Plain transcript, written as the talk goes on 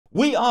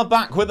We are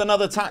back with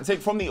another tactic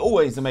from the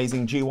always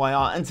amazing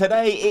GYR, and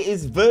today it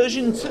is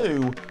version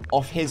 2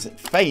 of his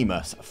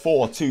famous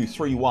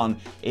 4-2-3-1.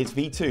 It's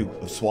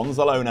V2 of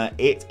Swansalona.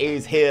 It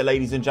is here,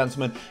 ladies and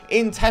gentlemen.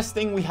 In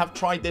testing, we have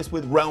tried this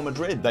with Real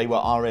Madrid. They were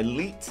our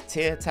elite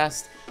tier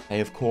test.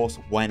 They, of course,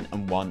 went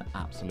and won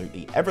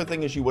absolutely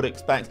everything, as you would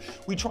expect.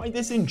 We tried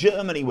this in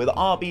Germany with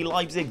RB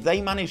Leipzig. They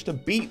managed to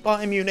beat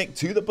Bayern Munich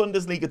to the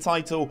Bundesliga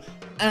title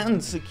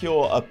and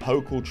secure a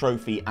Pokal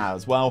trophy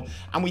as well.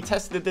 And we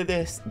tested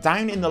this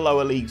down in the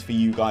lower leagues for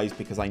you guys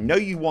because I know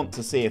you want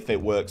to see if it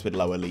works with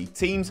lower league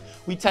teams.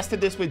 We tested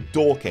this with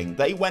Dorking.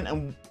 They went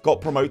and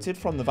got promoted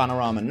from the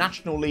Vanarama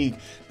National League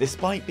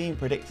despite being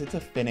predicted to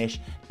finish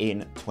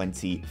in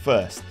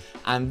 21st.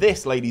 And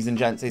this, ladies and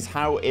gents, is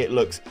how it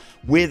looks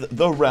with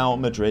the Real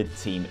Madrid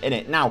team in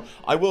it. Now,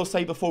 I will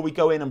say before we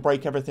go in and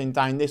break everything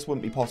down, this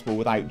wouldn't be possible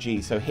without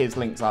G, so his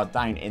links are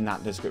down in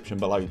that description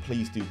below.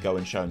 Please do go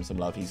and show him some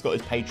love. He's got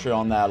his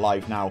Patreon there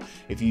live now.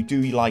 If you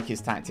do like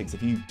his tactics,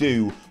 if you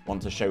do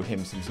want to show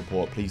him some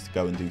support, please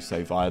go and do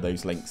so via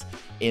those links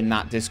in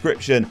that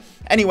description.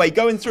 Anyway,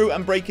 going through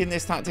and breaking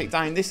this tactic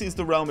down, this is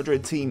the Real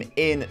Madrid team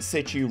in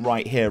situ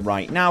right here,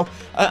 right now,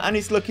 and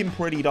it's looking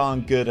pretty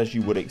darn good, as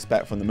you would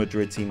expect from the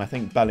Madrid team. I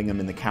think Bellingham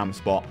in the cam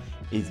spot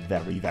is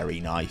very, very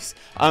nice.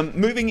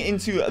 Moving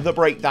into the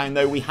breakdown,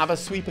 though, we have a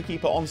sweeper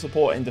keeper on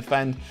support and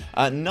defend.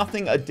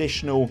 Nothing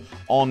additional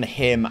on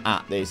him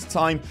at this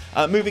time.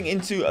 Moving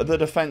into the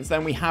defense,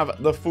 then we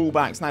have the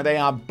fullbacks. Now, they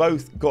are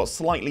both got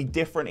slightly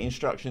different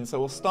instructions, so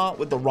we'll start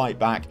with the right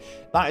back.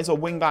 That is a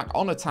wing back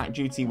on attack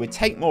duty with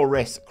take more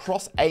risks,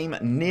 cross aim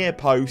near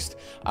post,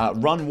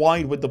 run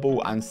wide with the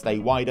ball and stay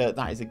wider.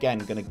 That is, again,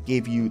 going to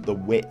give you the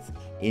width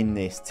in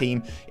this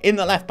team. In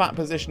the left back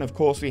position, of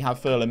course, we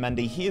have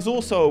Mendy. He is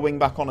also a wing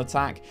back on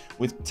attack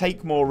with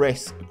take more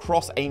risks,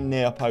 cross aim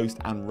near post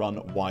and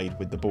run wide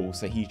with the ball.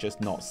 So he's just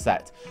not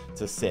set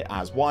to sit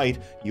as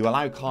wide. You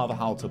allow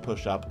Carvajal to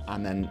push up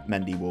and then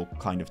Mendy will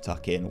kind of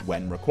tuck in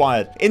when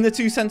required. In the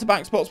two centre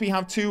back spots, we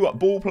have two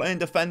ball playing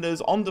defenders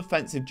on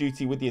defensive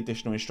duty with the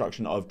additional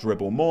instruction of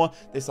dribble more.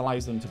 This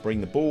allows them to bring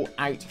the ball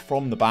out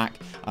from the back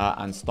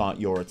and start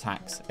your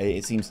attacks.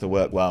 It seems to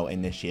work well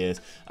in this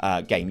year's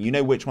game. You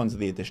know which ones are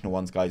the additional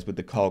ones, guys, with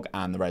the cog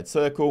and the red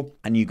circle,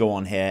 and you go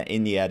on here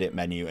in the edit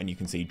menu and you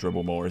can see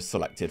dribble more is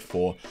selected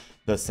for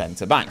the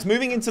centre backs.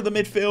 Moving into the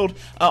midfield,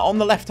 on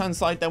the left hand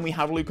side, then we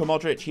have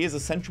𝘼𝙗𝙤𝙪. He is a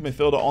central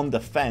midfielder on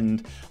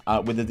defend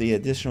with the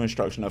additional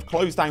instruction of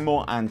close down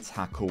more and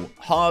tackle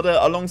harder.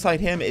 Alongside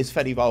him is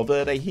Fede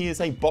Valverde. He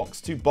is a box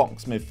to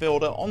box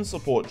midfielder on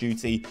support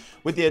duty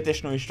with the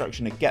additional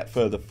instruction to get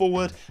further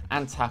forward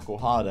and tackle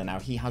harder. Now,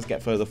 he has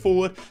get further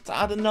forward to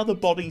add another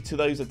body to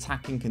those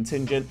attacking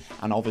contingent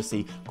and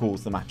obviously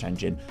cause the match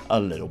engine a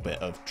little bit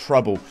of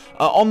trouble.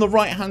 On the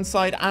right hand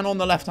side and on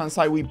the left hand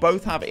side, we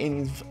both have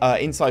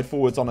inside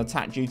forwards on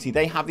attack duty.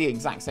 They have the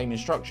exact same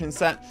instruction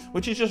set,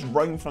 which is just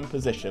roam from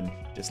position.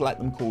 Just let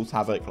them cause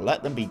havoc,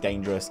 let them be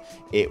dangerous.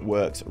 It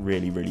works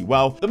really, really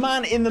well. The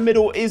man in the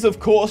middle is, of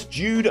course,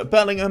 Jude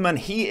Bellingham, and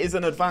he is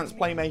an advanced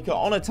playmaker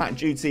on attack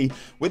duty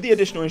with the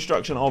additional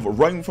instruction of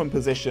roam from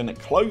position,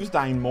 close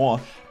down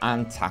more,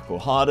 and tackle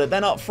harder.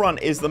 Then up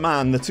front is the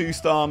man, the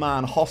two-star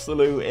man,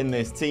 𝘼𝙗𝙤 in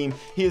this team.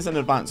 He is an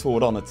advanced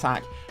forward on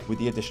attack with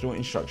the additional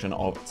instruction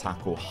of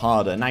tackle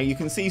harder. Now, you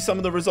can see some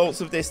of the results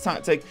of this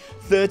tactic.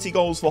 30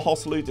 goals for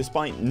𝘼𝙗𝙤,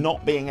 despite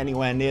not being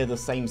anywhere near the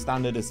same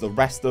standard as the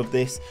rest of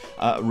this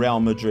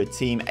Real Madrid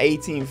team.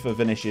 18 for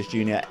Vinicius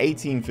Jr.,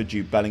 18 for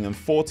Jude Bellingham,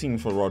 14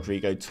 for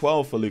Rodrigo,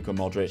 12 for Luka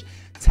Modric,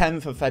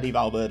 10 for Fede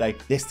Valverde.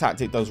 This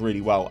tactic does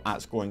really well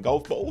at scoring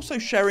goals, but also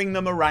sharing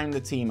them around the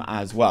team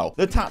as well.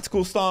 The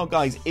tactical style,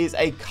 guys, is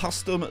a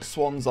custom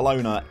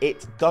Swansalona.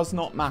 It does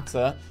not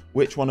matter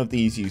which one of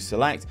these you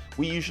select.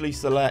 We usually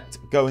select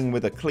going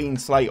with a clean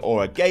slate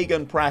or a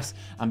gegenpress,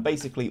 and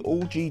basically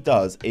all G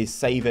does is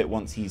save it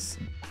once he's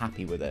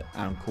happy with it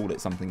and call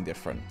it something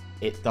different.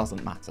 It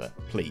doesn't matter,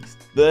 please.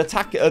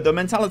 The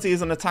mentality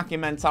is an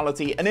attacking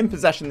mentality, and in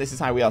possession, this is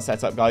how we are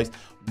set up, guys.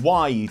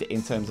 Wide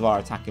in terms of our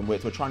attacking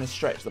width. We're trying to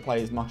stretch the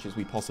play as much as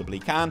we possibly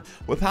can.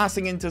 We're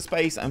passing into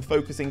space and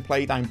focusing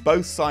play down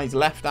both sides,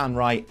 left and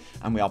right,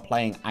 and we are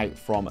playing out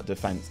from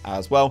defense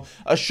as well.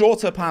 A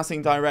shorter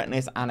passing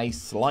directness and a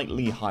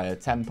slightly higher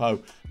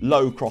tempo.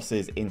 Low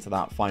crosses into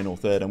that final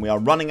third, and we are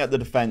running at the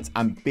defense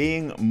and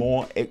being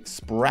more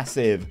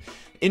expressive.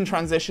 In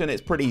transition,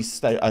 it's pretty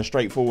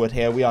straightforward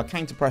here. We are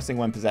counter-pressing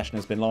when possession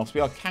has been lost.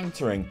 We are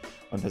countering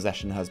when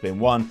possession has been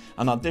won.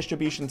 And our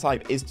distribution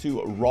type is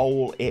to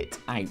roll it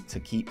out to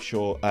keep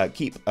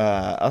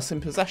us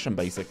in possession,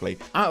 basically.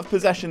 Out of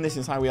possession, this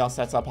is how we are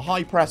set up. A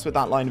high press with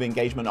that line of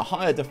engagement, a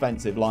higher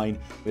defensive line.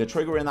 We are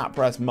triggering that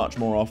press much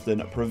more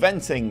often,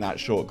 preventing that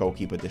short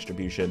goalkeeper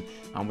distribution,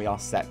 and we are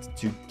set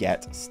to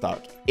get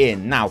stuck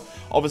in. Now,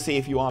 obviously,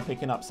 if you are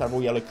picking up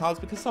several yellow cards,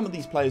 because some of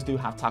these players do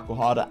have tackle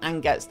harder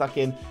and get stuck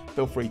in,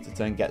 feel free to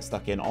turn get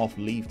stuck in off,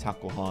 leave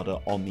tackle harder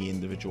on the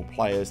individual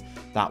players.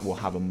 That will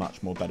have a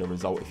much more better result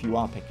result if you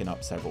are picking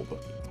up several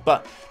bookings.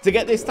 But to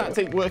get this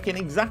tactic working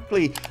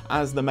exactly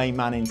as the main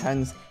man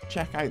intends,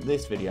 check out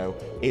this video.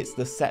 It's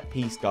the set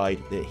piece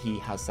guide that he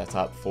has set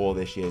up for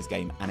this year's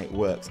game, and it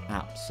works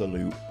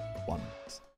absolute wonders.